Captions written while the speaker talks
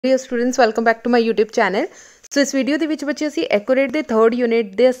Dear students, welcome back to my YouTube channel. So इस video ਦੇ ਵਿੱਚ ਬੱਚੇ ਅਸੀਂ ਐਕੂਰੇਟ ਦੇ ਥਰਡ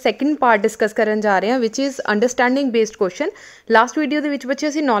ਯੂਨਿਟ ਦੇ ਸੈਕੰਡ ਪਾਰਟ ਡਿਸਕਸ ਕਰਨ ਜਾ ਰਹੇ ਹਾਂ which is understanding based question. Last video ਦੇ ਵਿੱਚ ਬੱਚੇ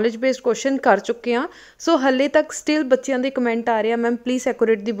ਅਸੀਂ ਨੌਲੇਜ ਬੇਸਡ ਕੁਐਸਚਨ ਕਰ ਚੁੱਕੇ ਹਾਂ। ਸੋ ਹੱਲੇ ਤੱਕ ਸਟਿਲ ਬੱਚਿਆਂ ਦੇ ਕਮੈਂਟ ਆ ਰਹੇ ਆ ma'am please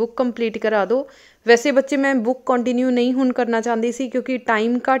accurate the book complete ਕਰਾ ਦਿਓ। ਵੈਸੇ ਬੱਚੇ ਮੈਂ ਬੁੱਕ ਕੰਟੀਨਿਊ ਨਹੀਂ ਹੁਣ ਕਰਨਾ ਚਾਹੁੰਦੀ ਸੀ ਕਿਉਂਕਿ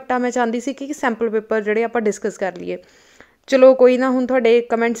ਟਾਈਮ ਘੱਟ ਆ। ਮੈਂ ਚਾਹੁੰਦੀ ਸੀ ਕਿ ਸੈਂਪਲ ਪੇਪਰ ਜਿਹੜੇ ਆਪਾਂ ਡਿਸਕਸ ਕਰ ਲਈਏ। ਚਲੋ ਕੋਈ ਨਾ, ਹੁਣ ਤੁਹਾਡੇ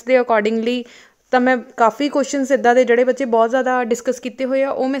ਕਮੈਂਟਸ ਦੇ ਅਕੋਰਡਿੰਗਲੀ ਤਾਂ ਮੈਂ ਕਾਫੀ ਕੁਐਸਚਨਸ ਇੱਦਾਂ ਦੇ ਜਿਹੜੇ ਬੱਚੇ ਬਹੁਤ ਜ਼ਿਆਦਾ ਡਿਸਕਸ ਕੀਤੇ ਹੋਏ ਆ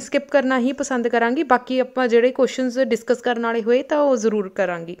ਉਹ ਮੈਂ ਸਕਿਪ ਕਰਨਾ ਹੀ ਪਸੰਦ ਕਰਾਂਗੀ। ਬਾਕੀ ਆਪਾਂ ਜਿਹੜੇ ਕੁਐਸਚਨਸ ਡਿਸਕਸ ਕਰਨ ਵਾਲੇ ਹੋਏ ਤਾਂ ਉਹ ਜ਼ਰੂਰ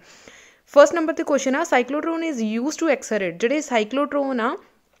ਕਰਾਂਗੀ। ਫਸਟ ਨੰਬਰ 'ਤੇ ਕੁਐਸਚਨ ਆ, ਸਾਈਕਲੋਟਰੋਨ ਇਜ਼ ਯੂਜ਼ ਟੂ ਐਕਸਲਰੇਟ। ਜਿਹੜੇ ਸਾਈਕਲੋਟਰੋਨ ਆ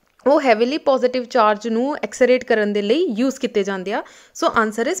ਉਹ ਹੈਵੀਲੀ ਪੋਜ਼ੀਟਿਵ ਚਾਰਜ ਨੂੰ ਐਕਸਲਰੇਟ ਕਰਨ ਦੇ ਲਈ ਯੂਜ਼ ਕੀਤੇ ਜਾਂਦੇ ਆ। ਸੋ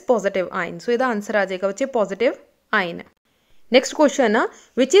ਆਨਸਰ ਇਜ਼ ਪੋਜ਼ੀਟਿਵ ਆਇਨ। ਸੋ ਇਹਦਾ ਆਨਸਰ ਆ ਜਾਏਗਾ ਬੱਚੇ ਪੋਜ਼ੀਟਿਵ ਆਇਨ। ਨੈਕਸਟ ਕੁਐਸਚਨ ਆ,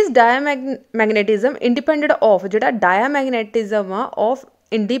 ਵਿਚ ਇਜ਼ ਡਾਇਆਮੈਗਨੈਟਿਜ਼ਮ ਇੰਡੀਪੈਂਡੈਂਟ ਆਫ। ਜਿਹੜਾ ਡਾਇਆਮੈਗਨੈਟਿਜ਼ਮ ਆ ਆਫ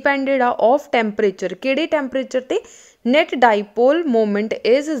ਇੰਡੀਪੈਂਡੈਂਟ ਆ ਆਫ ਟੈਂਪਰੇਚਰ। ਕਿਹੜੇ ਟੈਂਪਰੇਚਰ ਤੇ? Net ਡਾਈਪੋਲ movement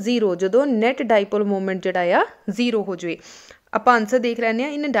is zero. ਜਦੋਂ ਨੈਟ ਡਾਈਪੋਲ ਮੂਵਮੈਂਟ ਜਿਹੜਾ ਆ ਜ਼ੀਰੋ ਹੋ ਜਾਵੇ। ਆਪਾਂ ਆਨਸਰ ਦੇਖ ਲੈਂਦੇ ਹਾਂ।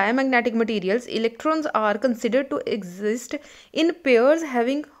 ਇਨ ਡਾਇਆਮੈਗਨੈਟਿਕ materials electrons R considered to exist in pairs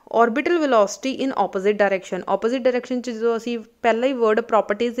having orbital velocity in opposite direction. Opposite direction 'ਚ ਜਦੋਂ ਅਸੀਂ ਪਹਿਲਾਂ ਹੀ ਵਰਡ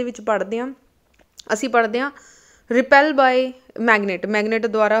ਪ੍ਰੋਪਰਟੀਜ਼ ਦੇ ਵਿੱਚ ਪੜ੍ਹਦੇ ਹਾਂ, ਅਸੀਂ ਪੜ੍ਹਦੇ ਹਾਂ ਰਿਪੈਲ ਬਾਏ ਮੈਗਨੇਟ। ਮੈਗਨੇਟ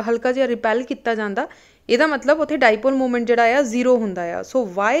ਦੁਆਰਾ ਹਲਕਾ ਜਿਹਾ ਰਿਪੈਲ ਕੀਤਾ ਜਾਂਦਾ। ਇਹਦਾ ਮਤਲਬ ਉੱਥੇ ਡਾਈਪੋਲ ਮੂਵਮੈਂਟ ਜਿਹੜਾ ਆ ਜ਼ੀਰੋ ਹੁੰਦਾ ਆ। ਸੋ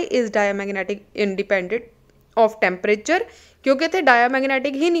Y is ਡਾਇਆਮੈਗਨੈਟਿਕ independent of temperature? ਕਿਉਂਕਿ ਇੱਥੇ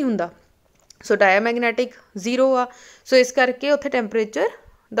ਡਾਇਆਮੈਗਨੈਟਿਕ ਹੀ ਨਹੀਂ ਹੁੰਦਾ। ਸੋ ਡਾਇਆਮੈਗਨੈਟਿਕ ਜ਼ੀਰੋ ਆ। ਸੋ ਇਸ ਕਰਕੇ ਉੱਥੇ ਟੈਂਪਰੇਚਰ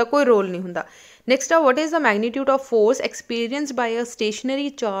ਦਾ ਕੋਈ ਰੋਲ ਨਹੀਂ ਹੁੰਦਾ। ਨੈਕਸਟ ਆ, what is the magnitude of force experience by a stationery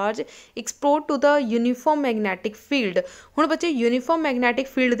charge export to the uniform magnetic field. ਹੁਣ ਬੱਚੇ ਯੂਨੀਫਾਰਮ ਮੈਗਨੈਟਿਕ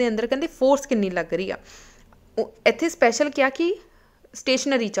ਫੀਲਡ ਦੇ ਅੰਦਰ ਕਹਿੰਦੇ ਫੋਰਸ ਕਿੰਨੀ ਲੱਗ ਰਹੀ ਆ। ਇੱਥੇ ਸਪੈਸ਼ਲ ਕਿਹਾ ਕਿ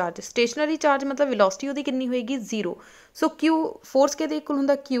ਸਟੇਸ਼ਨਰੀ ਚਾਰਜ। ਸਟੇਸ਼ਨਰੀ ਚਾਰਜ ਮਤਲਬ ਵੈਲੋਸਿਟੀ ਉਹਦੀ ਕਿੰਨੀ ਹੋਏਗੀ? ਜ਼ੀਰੋ। ਸੋ ਕਿਊ ਫੋਰਸ ਕਿਹਦੇ ਇਕੁਅਲ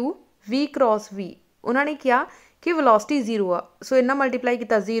ਹੁੰਦਾ? ਕਿਊ ਵੀ ਕ੍ਰੋਸ ਵੀ। ਉਹਨਾਂ ਨੇ ਕਿਹਾ ਕਿ ਵੈਲੋਸਿਟੀ ਜ਼ੀਰੋ ਆ। ਸੋ ਇਹਨਾਂ ਮਲਟੀਪਲਾਈ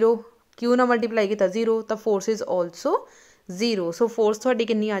ਕੀਤਾ ਜ਼ੀਰੋ, ਕਿਊ ਨਾਲ ਮਲਟੀਪਲਾਈ ਕੀਤਾ ਜ਼ੀਰੋ, ਤਾਂ force is also zero. So force ਤੁਹਾਡੀ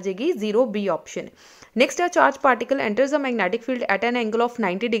ਕਿੰਨੀ ਆ ਜਾਏਗੀ? Zero, B option. ਨੈਕਸਟ ਆ, charge particle entrance the magnetic field at N angle of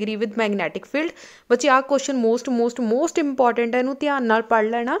 90 degree with magnetic field. ਬੱਚੇ ਆਹ ਕੁਐਸਚਨ ਮੋਸਟ ਇੰਪੋਰਟੈਂਟ ਹੈ, ਇਹਨੂੰ ਧਿਆਨ ਨਾਲ ਪੜ੍ਹ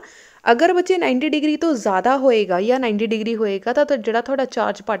ਲੈਣਾ। ਅਗਰ ਬੱਚੇ 90 ਡਿਗਰੀ ਤੋਂ ਜ਼ਿਆਦਾ ਹੋਏਗਾ ਜਾਂ 90 ਡਿਗਰੀ ਹੋਏਗਾ ਤਾਂ ਜਿਹੜਾ ਤੁਹਾਡਾ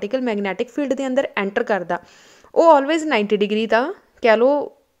ਚਾਰਜ ਪਾਰਟੀਕਲ ਮੈਗਨੈਟਿਕ ਫੀਲਡ ਦੇ ਅੰਦਰ ਐਂਟਰ ਕਰਦਾ ਉਹ ਆਲਵੇਜ਼ 90 ਡਿਗਰੀ ਦਾ ਕਹਿ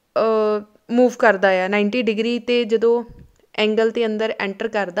ਲਓ ਮੂਵ ਕਰਦਾ ਆ। 90 ਡਿਗਰੀ 'ਤੇ ਜਦੋਂ ਐਂਗਲ 'ਤੇ ਅੰਦਰ ਐਂਟਰ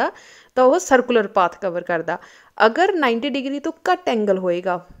ਕਰਦਾ ਤਾਂ ਉਹ ਸਰਕੂਲਰ ਪਾਥ ਕਵਰ ਕਰਦਾ। ਅਗਰ 90 ਡਿਗਰੀ ਤੋਂ ਘੱਟ ਐਂਗਲ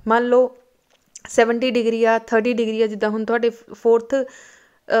ਹੋਏਗਾ, ਮੰਨ ਲਓ 70 ਡਿਗਰੀ ਆ, 30 ਡਿਗਰੀ ਆ, ਜਿੱਦਾਂ ਹੁਣ ਤੁਹਾਡੇ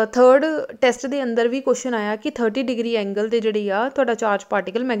ਥਰਡ ਟੈਸਟ ਦੇ ਅੰਦਰ ਵੀ ਕੁਐਸਚਨ ਆਇਆ ਕਿ 30 ਡਿਗਰੀ ਐਂਗਲ 'ਤੇ ਜਿਹੜੀ ਆ ਤੁਹਾਡਾ ਚਾਰਜ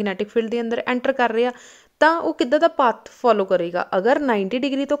ਪਾਰਟੀਕਲ ਮੈਗਨੈਟਿਕ ਫੀਲਡ ਦੇ ਅੰਦਰ ਐਂਟਰ ਕਰ ਰਿਹਾ ਤਾਂ ਉਹ ਕਿੱਦਾਂ ਦਾ ਪਾਥ ਫੋਲੋ ਕਰੇਗਾ? ਅਗਰ 90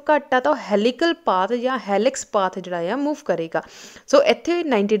 ਡਿਗਰੀ ਤੋਂ ਘੱਟ ਆ ਤਾਂ ਉਹ ਹੈਲੀਕਲ ਪਾਥ ਜਾਂ ਹੈਲਿਕਸ ਪਾਥ ਜਿਹੜਾ ਆ ਮੂਵ ਕਰੇਗਾ। ਸੋ ਇੱਥੇ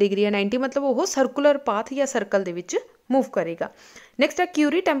 90 ਡਿਗਰੀ ਆ, 90 ਮਤਲਬ ਉਹ ਸਰਕੂਲਰ ਪਾਥ ਜਾਂ ਸਰਕਲ ਦੇ ਵਿੱਚ ਮੂਵ ਕਰੇਗਾ। ਨੈਕਸਟ ਆ,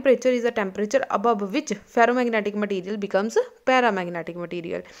 Curie temperature is a temperature above which ਫੈਰੋਮੈਗਨੈਟਿਕ material becomes ਪੈਰਾਮੈਗਨੈਟਿਕ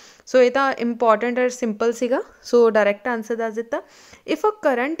material. ਸੋ ਇਹ ਤਾਂ ਇੰਪੋਰਟੈਂਟ ਔਰ ਸਿੰਪਲ ਸੀਗਾ। ਸੋ ਡਾਇਰੈਕਟ ਆਨਸਰ ਦੱਸ ਦਿੱਤਾ। If a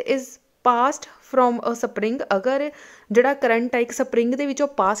current is passed from a spring. ਅਗਰ ਜਿਹੜਾ ਕਰੰਟ ਆ ਇੱਕ ਸਪਰਿੰਗ ਦੇ ਵਿੱਚੋਂ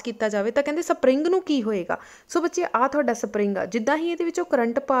ਪਾਸ ਕੀਤਾ ਜਾਵੇ ਤਾਂ ਕਹਿੰਦੇ ਸਪਰਿੰਗ ਨੂੰ ਕੀ ਹੋਏਗਾ? ਸੋ ਬੱਚੇ ਆਹ ਤੁਹਾਡਾ ਸਪਰਿੰਗ ਆ, ਜਿੱਦਾਂ ਹੀ ਇਹਦੇ ਵਿੱਚੋਂ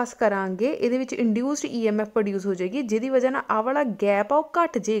ਕਰੰਟ ਪਾਸ ਕਰਾਂਗੇ ਇਹਦੇ ਵਿੱਚ ਇੰਡਿਊਸਡ EMF ਪ੍ਰੋਡਿਊਸ ਹੋ ਜਾਏਗੀ, ਜਿਹਦੀ ਵਜ੍ਹਾ ਨਾਲ ਆਹ ਵਾਲਾ ਗੈਪ ਆ ਉਹ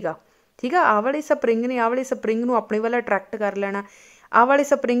ਘੱਟ ਜਾਏਗਾ। ਠੀਕ ਆ, ਆਹ ਵਾਲੇ ਸਪਰਿੰਗ ਨੇ ਆਹ ਵਾਲੇ ਸਪਰਿੰਗ ਨੂੰ ਆਪਣੇ ਵੱਲ ਅਟਰੈਕਟ ਕਰ ਲੈਣਾ, ਆਹ ਵਾਲੇ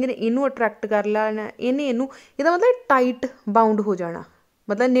ਸਪਰਿੰਗ ਨੇ ਇਹਨੂੰ ਅਟਰੈਕਟ ਕਰ ਲੈਣਾ, ਇਹਨੂੰ। ਇਹਦਾ ਮਤਲਬ ਟਾਈਟ ਬਾਉਂਡ ਹੋ ਜਾਣਾ,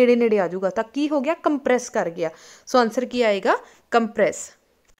 ਮਤਲਬ ਨੇੜੇ ਨੇੜੇ ਆ ਜਾਊਗਾ ਤਾਂ ਕੀ ਹੋ ਗਿਆ? ਕੰਪਰੈਸ ਕਰ ਗਿਆ। ਸੋ ਆਨਸਰ ਕੀ ਆਏਗਾ? Compress.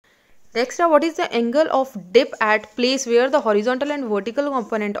 Next, what is the angle of dip at place where the horizontal and vertical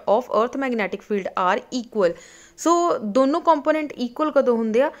component of earth magnetic field are equal? ਸੋ ਦੋਨੋਂ ਕੰਪੋਨੈਂਟ ਇਕੁਅਲ ਕਦੋਂ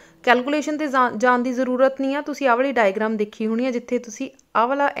ਹੁੰਦੇ ਆ? ਕੈਲਕੂਲੇਸ਼ਨ 'ਤੇ ਜਾਣ ਦੀ ਜ਼ਰੂਰਤ ਨਹੀਂ ਆ। ਤੁਸੀਂ ਆਹ ਵਾਲੀ ਡਾਇਗਰਾਮ ਦੇਖੀ ਹੋਣੀ ਆ ਜਿੱਥੇ ਤੁਸੀਂ ਆਹ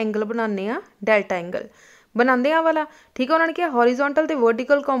ਵਾਲਾ ਐਂਗਲ ਬਣਾਉਂਦੇ ਆ, ਡੈਲਟਾ ਐਂਗਲ ਬਣਾਉਂਦੇ ਆ ਵਾਲਾ। ਠੀਕ ਆ, ਉਹਨਾਂ ਨੇ ਕਿਹਾ ਹੋਰੀਜ਼ੋਨਟਲ ਤੇ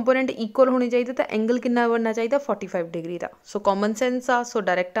ਵਰਟੀਕਲ ਕੰਪੋਨੈਂਟ ਇਕੁਅਲ ਹੋਣੇ ਚਾਹੀਦੇ ਤਾਂ ਐਂਗਲ ਕਿੰਨਾ ਬਣਨਾ ਚਾਹੀਦਾ? 45 ਡਿਗਰੀ ਦਾ। ਸੋ ਕਾਮਨ ਸੈਂਸ ਆ। ਸੋ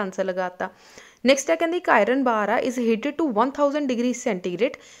ਡਾਇਰੈਕਟ ਆਨਸਰ ਲਗਾਤਾ। ਨੈਕਸਟ ਹੈ ਕਹਿੰਦੇ ਇੱਕ ਆਇਰਨ ਬਾਰ ਆ is heated to 1000 degree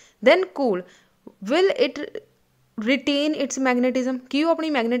centigrade then cool, will it retain its magnetism? ਕੀ ਉਹ ਆਪਣੀ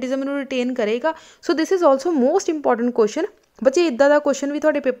ਮੈਗਨੇਟਿਜ਼ਮ ਨੂੰ ਰਿਟੇਨ ਕਰੇਗਾ? ਸੋ this is also most important question. ਬੱਚੇ ਇੱਦਾਂ ਦਾ ਕੁਐਸਚਨ ਵੀ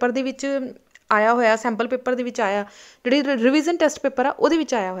ਤੁਹਾਡੇ ਪੇਪਰ ਦੇ ਵਿੱਚ ਆਇਆ ਹੋਇਆ, ਸੈਂਪਲ ਪੇਪਰ ਦੇ ਵਿੱਚ ਆਇਆ, ਜਿਹੜੀ ਰਿਵੀਜ਼ਨ ਟੈਸਟ ਪੇਪਰ ਆ ਉਹਦੇ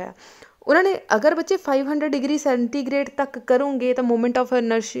ਵਿੱਚ ਆਇਆ ਹੋਇਆ। ਉਹਨਾਂ ਨੇ ਅਗਰ ਬੱਚੇ 500 ਡਿਗਰੀ ਸੈਂਟੀਗ੍ਰੇਡ ਤੱਕ ਕਰੋਗੇ ਤਾਂ moment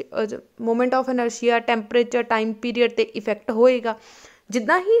of ਇਨਰਸ਼ੀਆ temperature time period 'ਤੇ ਇਫੈਕਟ ਹੋਏਗਾ।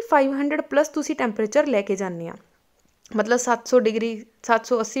 ਜਿੱਦਾਂ ਹੀ 500 ਪਲੱਸ ਤੁਸੀਂ ਟੈਂਪਰੇਚਰ ਲੈ ਕੇ ਜਾਂਦੇ ਆ, ਮਤਲਬ 700 ਡਿਗਰੀ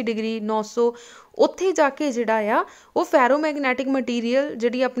 780 ਡਿਗਰੀ 900, ਉੱਥੇ ਜਾ ਕੇ ਜਿਹੜਾ ਆ ਉਹ ਫੈਰੋਮੈਗਨੈਟਿਕ ਮਟੀਰੀਅਲ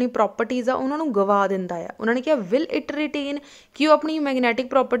ਜਿਹੜੀ ਆਪਣੀ ਪ੍ਰੋਪਰਟੀਜ਼ ਆ ਉਹਨਾਂ ਨੂੰ ਗਵਾ ਦਿੰਦਾ ਆ। ਉਹਨਾਂ ਨੇ ਕਿਹਾ ਵਿਲ ਇਟ ਰਿਟੇਨ, ਕਿ ਉਹ ਆਪਣੀ ਮੈਗਨੈਟਿਕ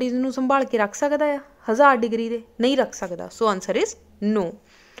ਪ੍ਰੋਪਰਟੀਜ਼ ਨੂੰ ਸੰਭਾਲ ਕੇ ਰੱਖ ਸਕਦਾ ਆ 1000 ਡਿਗਰੀ ਦੇ? ਨਹੀਂ ਰੱਖ ਸਕਦਾ। ਸੋ ਆਨਸਰ ਇਜ਼ ਨੋ।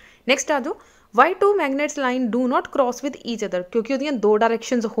 ਨੈਕਸਟ ਆ ਜਾਓ, Y to magnets line do not cross with each other, क्योंकि उहदियां दो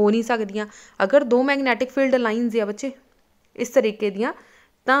डायरैक्शनस हो नहीं सकदियां। अगर दो मैगनैटिक फील्ड लाइनस आ बच्चे इस तरीके दियां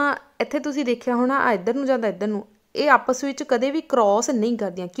तां इत्थे तुसीं देखिया होना आ इधर नूं जांदा इधर नूं, ये आपस में कदे भी क्रॉस नहीं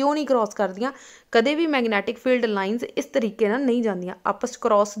करदियां। क्यों नहीं क्रॉस करदियां? कदे भी मैगनैटिक फील्ड लाइनस इस तरीके नाल नहीं जांदियां, आपस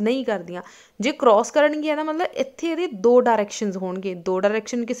क्रॉस नहीं करदियां। जे क्रॉस करनगियां तां मतलब इत्थे इहदे दो डायरैक्शनस होणगे, दो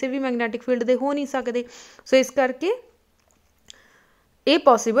डायरैक्शन किसी भी मैगनैटिक फील्ड दे हो नहीं सकदे। सो इस करके ये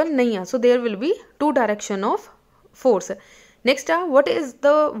पॉसिबल नहीं है। So there will be to direction of force. Next uh what is the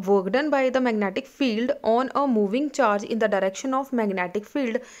work done by the magnetic field on a moving charge in the direction of magnetic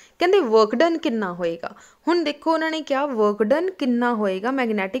field. कहते work done कितना होएगा। हुण देखो उन्होंने क्या work done कितना होएगा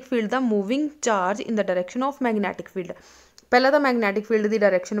magnetic field का moving charge in the direction of magnetic field. पहला तो मैगनैटिक फील्ड की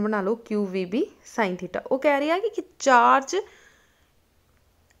डायरैक्शन बना लो QVB sin थीटा। वो कह रही है कि charge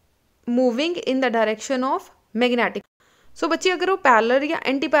moving in the direction of magnetic. सो बच्चे अगर वो पैरलर या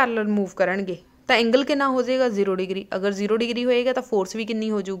एंटी पैरलर मूव करनगे तो एंगल कितना हो जाएगा 0 डिग्री। अगर 0 डिग्री होएगा तो फोर्स भी कितनी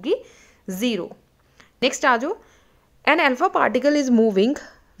हो जाऊगी 0। नेक्स्ट आ जाओ N alpha particle is moving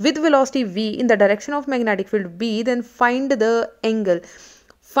with velocity v in the direction of magnetic field b then find the angle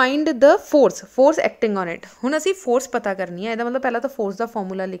find the force acting on it. हुण असीं फोर्स पता करनी है, इसदा मतलब पहला तो फोर्स का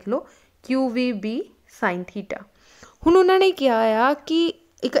फॉर्मूला लिख लो QVB sin थीटा। हुण उन्होंने क्या आ कि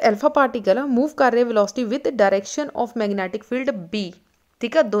एक अल्फा पार्टिकल मूव कर रहे velocity with direction of magnetic field B,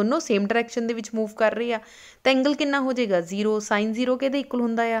 ठीक है, दोनों same direction they which move कर रहे हैं तो एंगल कितना हो जाएगा 0। sin 0 के इक्वल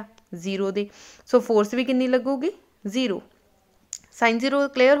हुंदा आ 0 दे। सो फोर्स भी कितनी लगूगी 0। sin 0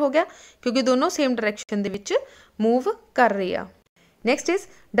 क्लीयर हो गया क्योंकि दोनों same direction they which move कर रहे हैं। Next is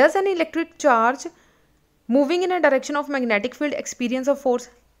does N electric charge moving in a direction of magnetic field experience of force.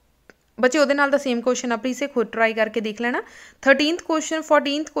 बच्चे ਉਹਦੇ ਨਾਲ ਦਾ सेम क्वेश्चन आप इसे खुद ट्राई करके देख लेना। 13th क्वेश्चन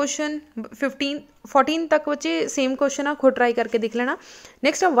 14th क्वेश्चन 14 तक बच्चे सेम क्वेश्चन आ, खुद ट्राई करके देख लेना।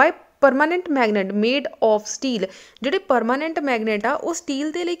 Next uh Y permanent magnet made of steel. ਜਿਹੜੇ परमानेंट मैगनेट आ वो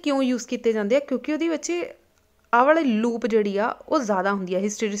स्टील ਦੇ ਲਈ क्यों यूज़ ਕੀਤੇ ਜਾਂਦੇ ਆ? क्योंकि ਉਹਦੀ ਬੱਚੇ ਆਹ ਵਾਲੀ ਲੂਪ ਜਿਹੜੀ ਆ ਉਹ ਜ਼ਿਆਦਾ ਹੁੰਦੀ ਆ,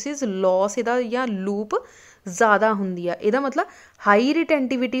 ਹਿਸਟੈਰੀਸਿਸ ਲॉस ਇਹਦਾ ਜਾਂ ਲੂਪ ਜ਼ਿਆਦਾ ਹੁੰਦੀ ਆ। ਇਹਦਾ ਮਤਲਬ ਹਾਈ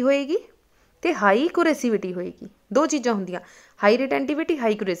ਰਿਟੈਂਟਿਵਿਟੀ ਹੋਏਗੀ ਤੇ ਹਾਈ ਕੁਰੇਸੀविटी होएगी। दो चीज़ां होंदियां हाई रिटेंटिविटी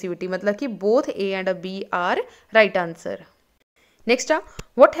हाई कुरेसीविटी, मतलब कि both A and B are right answer. Next uh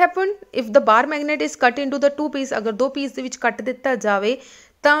what happen if the bar magnet is cut into the 2 piece. अगर 2 पीस दे विच कट दिता जाए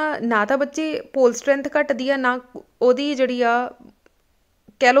तो ना तो बच्चे पोल स्ट्रेंथ घटदी है ना ओदी जिहड़ी आ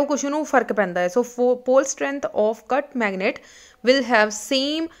कह लो कुछ नूं फर्क पैंदा है। सो pole strength of cut magnet will have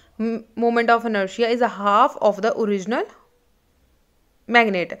same moment of inertia is a half of the original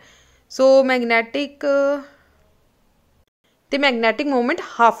magnet. So magnetic तो मैगनैटिक मूवमेंट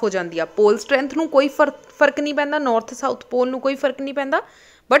हाफ हो जाती है। पोल स्ट्रेंथ नूं कोई फर्क नहीं पैंदा, नॉर्थ साउथ पोल नूं कोई फर्क नहीं पैंदा,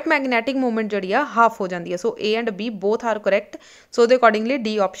 but magnetic movement ji half हो जाती है। सो A and B both are correct. So they accordingly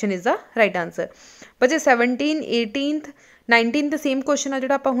D option is the right answer. बच्चे 17 18th 19th सेम क्वेश्चन आ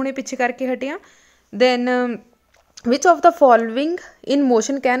जो आप हुणे पिछे करके हटे हैं। Then which of the following in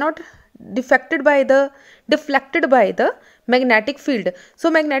motion cannot defected by the magnetic field. So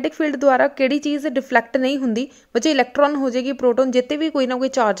magnetic field द्वारा किहड़ी चीज़ डिफलैक्ट नहीं हुंदी? बच्चे इलैक्ट्रॉन हो जाएगी, प्रोटोन, जिते भी कोई ना कोई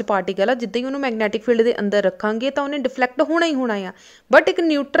चार्ज पार्टिकल आ जिद्दां ही उन्होंने मैगनैटिक फील्ड के अंदर रखांगे तो उन्हें डिफलैक्ट होना ही होना आ। बट एक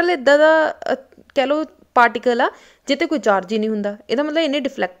न्यूट्रल इदा का कह लो पार्टिकल आ जिते कोई चार्ज ही नहीं हुंदा, इहदा मतलब इन्हें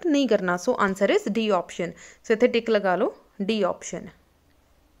डिफलैक्ट नहीं करना। So answer is D option. सो इत्थे टिक लगा लो D option.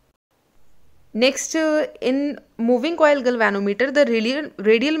 Next in moving coil गलवैनोमीटर the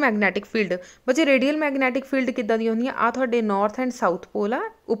radial magnetic field. बच्चे रेडियल मैगनैटिक फील्ड किदां दी होंदी आ तुहाडे नॉर्थ एंड साउथ पोल आ,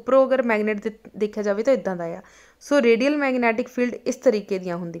 उपरों अगर मैगनेट देखा जाए तो इदां दा आ। सो रेडियल मैगनैटिक फील्ड इस तरीके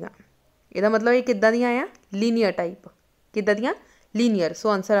दियां होंदियां, इहदा मतलब ये किदां दियां आ लीनियर टाइप, किदां दियां लीनियर। सो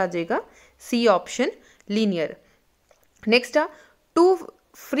आंसर आ जाएगा C option linear. Next uh to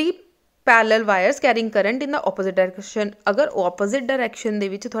free parallel wires carrying current in the opposite direction. अगर ऑपोजिट डायरेक्शन दे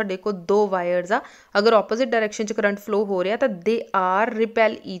विच तुहाडे कोल दो वायर्स आ, अगर ऑपोजिट डायरेक्शन च करंट फ्लो हो रहा तो they are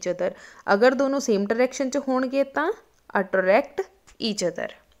repel each other. अगर दोनों सेम डायरेक्शन च होणगे तो अट्रैक्ट ईच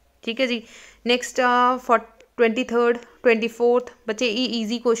अदर। ठीक है जी। नेक्स्ट 23rd 24th बच्चे ये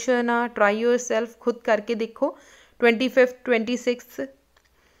easy question uh, try your self, खुद करके देखो। 25th 26th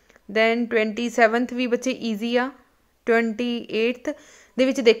दैन 27th भी बच्चे ईजी आ। 28th ਦੇ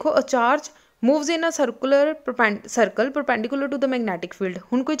ਵਿੱਚ ਦੇਖੋ ਅ charge moves in a circle perpendicular to the magnetic field.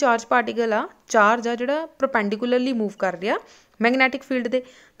 हुण कोई चार्ज पार्टिकल आ, चार्ज आ जिहड़ा परपेंडिकुलरली मूव कर रहा मैगनैटिक फील्ड दे,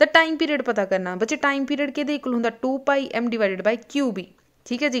 तो टाइम पीरियड पता करना। बच्चे टाइम पीरियड किहदे इक्वल हुंदा 2πm डिवाइडेड बाय QB।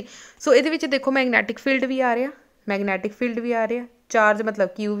 ठीक है जी। सो इहदे विच देखो मैगनैटिक फील्ड भी आ रहा, मैगनैटिक फील्ड भी आ रहा, चार्ज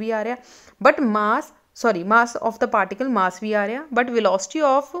मतलब Q भी आ रहा, but mass of the particle मास भी आ रहा, बट वेलोसिटी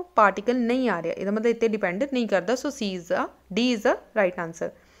ऑफ पार्टिकल नहीं आ रहा। इसका मतलब इतने डिपेंड नहीं करता। सो D is the right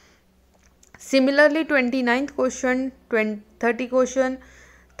answer. Similarly 29th question 30 question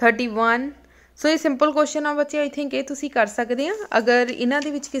 31 सो ये सिंपल क्वेश्चन आ बच्चे आई थिंक ये तुसी कर सकते हैं। अगर इन्हां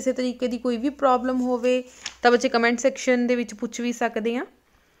दे विच किसी तरीके की कोई भी प्रॉब्लम होवे तां बच्चे कमेंट सैक्शन दे विच पुछ भी सकते हैं।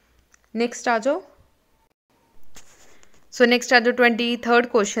 नैक्सट आ जाओ। सो नैक्सट आ जाओ 23rd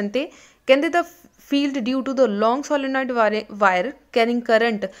क्वेश्चन ते कहंदे the field due to the long solenoid wire carrying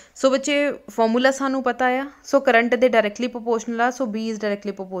current. सो बच्चे फॉर्मूला सानू पता है। So current they directly proportional uh. So B is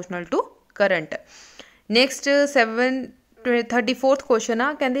directly proportional to current. Next 34th question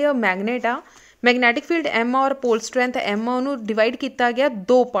आ कहंदे अ magnet आ magnetic field M और पोल strength M आ उन्होंने divide किया गया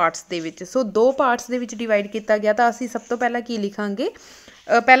दो पार्ट्स दे विच। सो दो पार्ट्स दे विच डिवाइड किया गया तो असी सब तो पहला की लिखांगे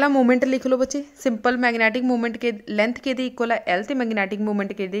पहला मूवमेंट लिख लो बच्चे सिंपल मैगनैटिक मूवमेंट के लेंथ के इक्वल है एल तो मैगनैटिक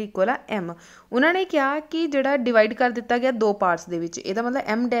मूवमेंट के इक्वल है एम। उन्होंने कहा कि जोड़ा डिवाइड कर दिता गया दो पार्ट्स दे विच ਇਹਦਾ मतलब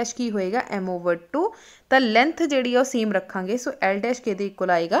एम डैश की होएगा m/2 तो लेंथ जी सेम रखांगे। सो एल डैश के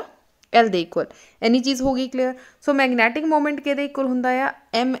इक्वल आएगा एल दे इक्वल। इन्नी चीज़ हो गई क्लीयर। सो मैगनैटिक मोमेंट के इक्वल होंदा है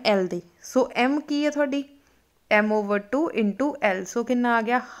एम एल दे। सो एम की है थोड़ी m/2 इंटू एल। सो कितना आ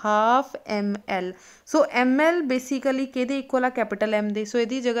गया हाफ एम एल। सो एम एल बेसिकली कि इक्वल आ कैपिटल एम दे। सो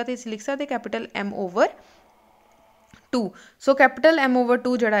यदि जगह तो लिख सकते capital m/2। So capital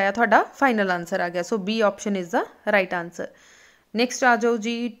m/2 जड़ा है थोड़ा फाइनल आंसर आ गया। सो B option is the right answer. Next आ जाओ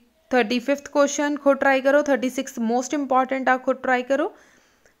जी 35th क्वेश्चन खुद ट्राई करो। 36 मोस्ट इंपॉर्टेंट आ खुद ट्राई करो।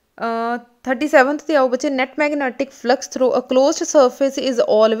 37th ते आओ बच्चे NAT magnetic flux through a closed surface is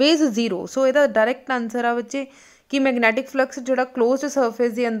always zero. सो ਇਹਦਾ डायरैक्ट आंसर आ बच्चे कि मैगनैटिक फ्लक्स जो क्लोज्ड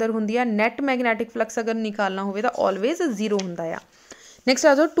सरफेस के अंदर होंगी है नैट मैगनैटिक फ्लक्स अगर निकालना हो तो ऑलवेज जीरो होंदा है। नैक्सट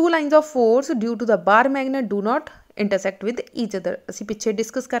आ जाओ 2 lines of force due to the bar magnet do not इंटरसैक्ट with each other. असी पिछे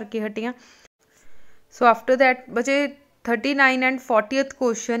डिस्कस करके हटे हैं। सो आफ्टर दैट बच्चे 39 and 40th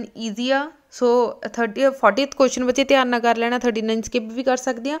question easy uh. So 40th question बच्चे ध्यान ना कर लेना 39 स्किप भी कर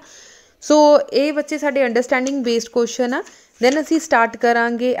सकते हैं। सो ये बच्चे साडे अंडरस्टैंडिंग बेस्ड क्वेश्चन आ। दैन असी स्टार्ट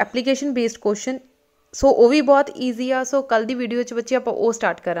करांगे एप्लीकेशन बेस्ड क्वेश्चन। सो वो भी बहुत ईजी आ। सो कल की वीडियो बच्चे आप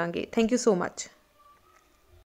स्टार्ट करांगे। Thank you so much.